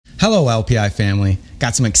Hello LPI family,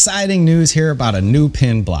 got some exciting news here about a new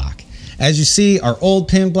pin block. As you see, our old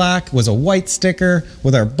pin block was a white sticker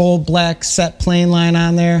with our bold black set plane line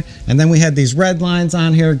on there, and then we had these red lines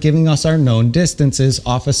on here giving us our known distances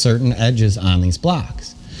off of certain edges on these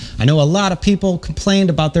blocks. I know a lot of people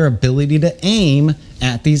complained about their ability to aim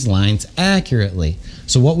at these lines accurately.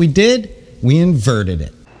 So what we did, we inverted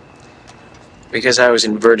it. Because I was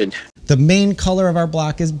inverted. The main color of our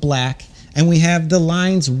block is black, and we have the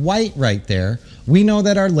lines white right there. We know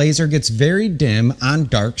that our laser gets very dim on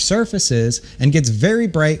dark surfaces and gets very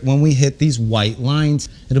bright when we hit these white lines.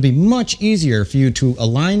 It'll be much easier for you to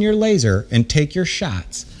align your laser and take your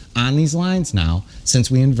shots on these lines now since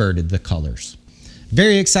we inverted the colors.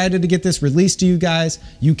 Very excited to get this released to you guys.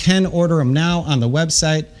 You can order them now on the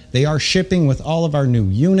website. They are shipping with all of our new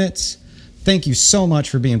units. Thank you so much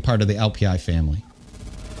for being part of the LPI family.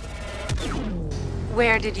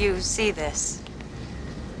 Where did you see this?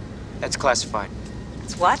 That's classified.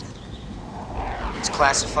 It's what? It's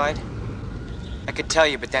classified. I could tell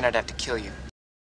you, but then I'd have to kill you.